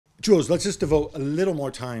Jules, let's just devote a little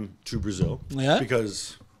more time to Brazil. Yeah.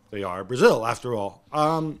 Because they are Brazil, after all.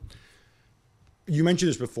 You mentioned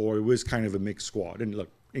this before. It was kind of a mixed squad. And look,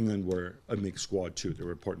 England were a mixed squad too. There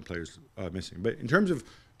were important players missing. But in terms of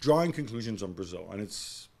drawing conclusions on Brazil, and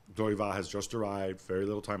Dorival has just arrived, very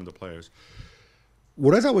little time with the players.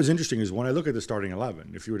 What I thought was interesting is when I look at the starting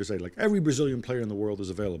 11, if you were to say, like, every Brazilian player in the world is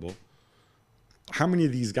available, how many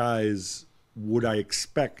of these guys would I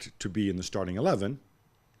expect to be in the starting 11?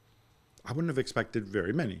 I wouldn't have expected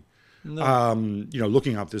very many. No.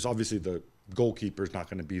 Looking up this, obviously the goalkeeper's not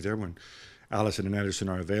going to be there when Alisson and Ederson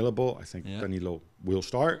are available. I think Danilo will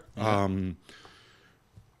start. Yeah.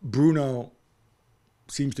 Bruno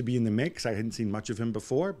seems to be in the mix. I hadn't seen much of him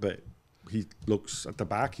before, but he looks at the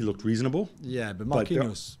back. He looked reasonable. Yeah, but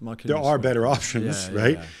Marquinhos. There are better options,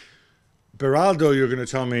 right? Yeah. Beraldo, you're going to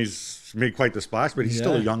tell me he's made quite the splash, but he's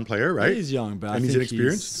still a young player, right? He's young, but and I he's think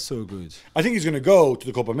inexperienced. He's so good. I think he's going to go to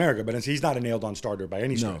the Copa America, but he's not a nailed-on starter by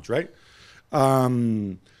any stretch, right?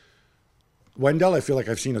 Wendell, I feel like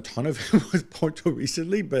I've seen a ton of him with Porto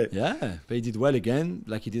recently, but yeah, but he did well again,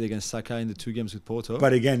 like he did against Saka in the 2 games with Porto.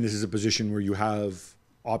 But again, this is a position where you have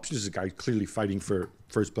options. This is a guy clearly fighting for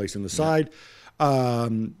first place in the side.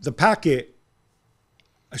 The packet,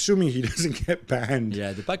 assuming he doesn't get banned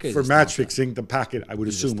for match fixing, the packet I would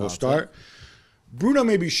assume will start. Bruno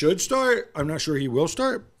maybe should start. I'm not sure he will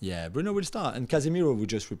start. Yeah, Bruno will start. And Casemiro will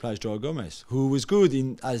just replace Joao Gomez, who was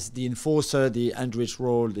good as the enforcer, the Andrich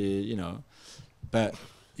role, But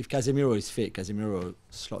if Casemiro is fit, Casemiro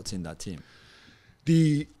slots in that team.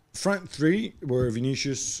 The front three were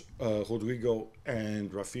Vinicius, Rodrigo,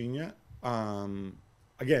 and Rafinha.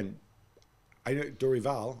 Again, I know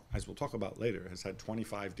Dorival, as we'll talk about later, has had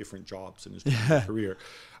 25 different jobs in his career.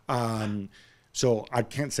 So I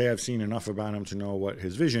can't say I've seen enough about him to know what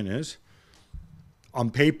his vision is. On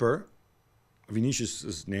paper, Vinicius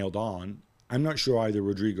is nailed on. I'm not sure either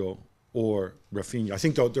Rodrigo or Rafinha. I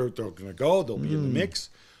think they're going to go. They'll be in the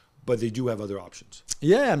mix, but they do have other options.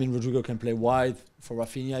 Yeah, I mean, Rodrigo can play wide for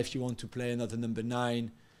Rafinha if you want to play another number 9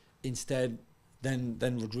 instead. Then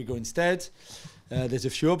Rodrigo instead. There's a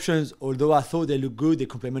few options. Although I thought they look good, they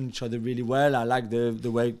complement each other really well. I like the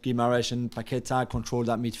way Guimaraes and Paqueta control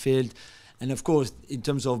that midfield. And of course, in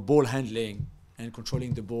terms of ball handling and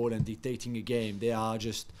controlling the ball and dictating a game, they are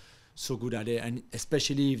just so good at it. And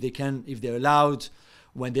especially if they're allowed,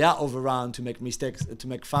 when they are overrun, to make mistakes, to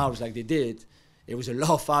make fouls like they did. It was a lot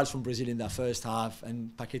of fouls from Brazil in that first half, and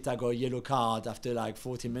Paqueta got a yellow card after like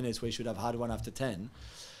 40 minutes, where he should have had one after 10.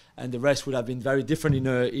 And the rest would have been very different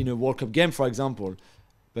in a World Cup game, for example.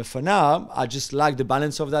 But for now, I just like the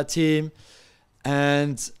balance of that team.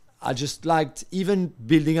 And I just liked even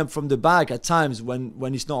building up from the back at times when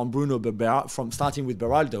it's not on Bruno, but from starting with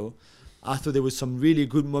Beraldo. I thought there was some really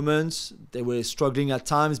good moments. They were struggling at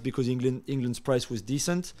times because England's press was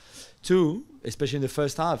decent too, especially in the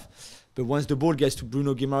first half. But once the ball gets to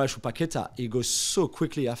Bruno Guimaraes or Paqueta, it goes so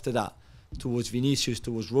quickly after that towards Vinicius,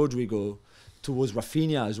 towards Rodrigo, towards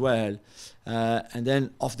Rafinha as well. And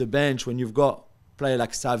then off the bench, when you've got players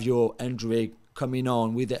like Savio, Endrick coming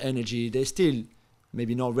on with the energy, they're still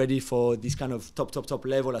maybe not ready for this kind of top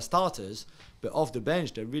level as starters, but off the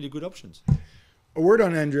bench, they're really good options. A word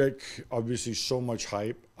on Endrick, obviously so much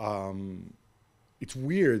hype. It's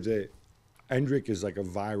weird that Endrick is like a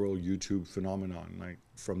viral YouTube phenomenon, like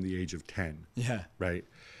from the age of 10. Yeah. Right?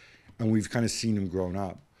 And we've kind of seen him grown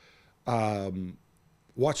up.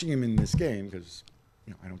 Watching him in this game, because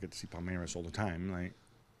I don't get to see Palmeiras all the time, like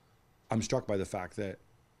I'm struck by the fact that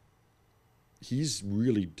he's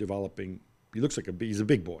really developing. He looks like he's a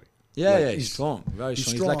big boy. Yeah, he's strong, very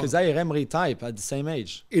strong. He's like a Zaire Emery type at the same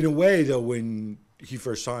age. In a way, though, when he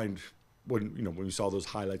first signed, when we saw those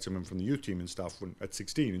highlights of him from the youth team and stuff at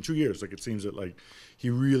 16, in 2 years, like it seems that like he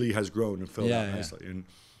really has grown and filled out nicely. And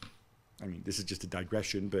I mean, this is just a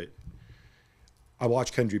digression, but I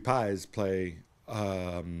watched Kendry Paz play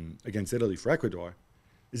against Italy for Ecuador.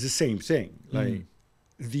 It's the same thing. Like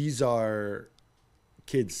these are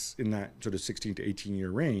kids in that sort of 16 to 18 year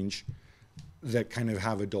range that kind of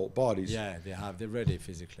have adult bodies. Yeah, they're ready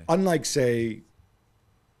physically. Unlike, say,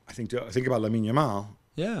 I think about Lamine Yamal,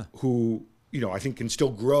 who I think can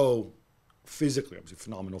still grow physically. Obviously, a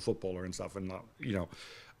phenomenal footballer and stuff, and not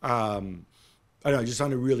I don't know. It just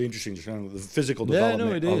sounded really interesting, just kind of the physical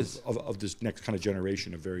development of this next kind of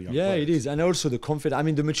generation of very young players. Yeah, it is, and also the confidence. I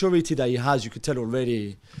mean, the maturity that he has, you could tell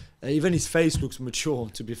already. Even his face looks mature,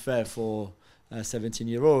 to be fair, for a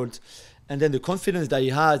 17-year-old. And then the confidence that he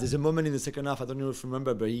has, there's a moment in the second half, I don't know if you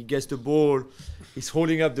remember, but he gets the ball, he's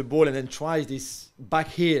holding up the ball and then tries this back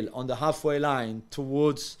heel on the halfway line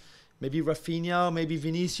towards maybe Rafinha, maybe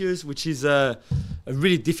Vinicius, which is a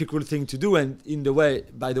really difficult thing to do, and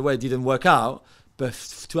by the way, it didn't work out. But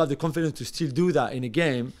to have the confidence to still do that in a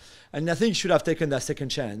game, and I think he should have taken that second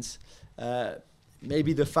chance.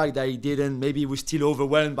 Maybe the fact that he didn't, maybe he was still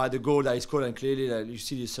overwhelmed by the goal that he scored, and clearly you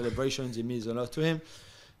see the celebrations, it means a lot to him.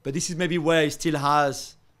 But this is maybe where he still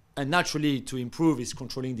has, and naturally to improve, is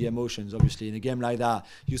controlling the emotions. Obviously, in a game like that,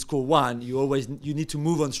 you score one, you need to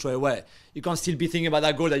move on straight away. You can't still be thinking about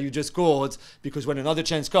that goal that you just scored, because when another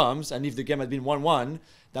chance comes, and if the game had been 1-1,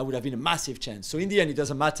 that would have been a massive chance. So in the end, it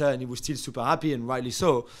doesn't matter, and he was still super happy, and rightly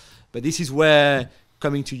so. But this is where,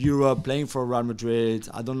 coming to Europe, playing for Real Madrid,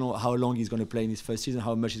 I don't know how long he's going to play in his first season,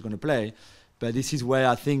 how much he's going to play. But this is where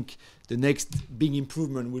I think the next big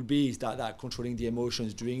improvement will be, is that controlling the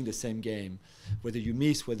emotions during the same game. Whether you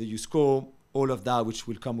miss, whether you score, all of that, which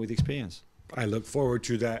will come with experience. I look forward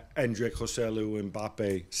to that Endrick, Joselu,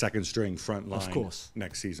 Mbappe second string front line of course.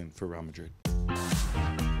 Next season for Real Madrid.